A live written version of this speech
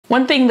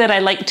One thing that I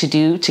like to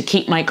do to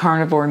keep my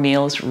carnivore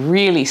meals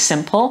really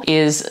simple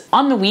is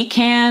on the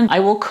weekend, I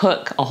will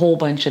cook a whole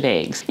bunch of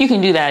eggs. You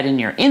can do that in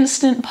your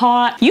Instant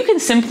Pot. You can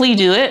simply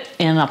do it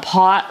in a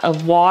pot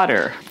of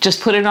water.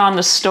 Just put it on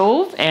the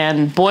stove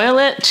and boil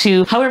it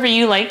to however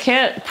you like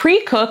it.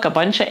 Pre-cook a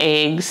bunch of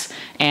eggs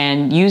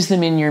and use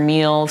them in your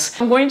meals.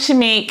 I'm going to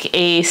make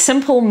a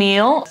simple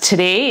meal.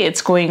 Today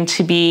it's going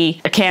to be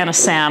a can of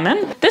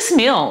salmon. This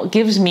meal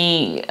gives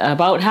me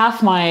about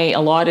half my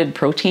allotted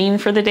protein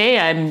for the day.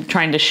 I'm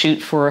trying to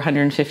shoot for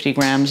 150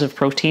 grams of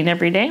protein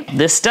every day.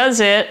 This does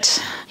it.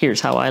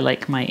 Here's how I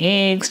like my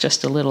eggs,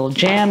 just a little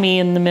jammy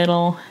in the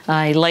middle.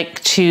 I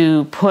like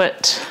to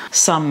put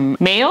some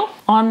mayo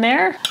on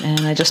there,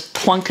 and I just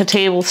plunk a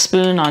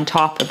tablespoon on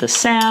top of the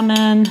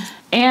salmon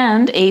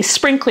and a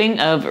sprinkling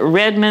of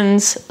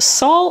Redmond's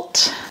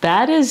salt.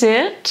 That is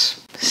it.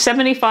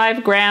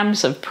 75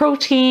 grams of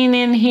protein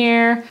in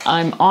here.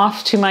 I'm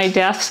off to my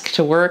desk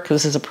to work.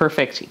 This is a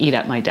perfect eat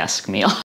at my desk meal.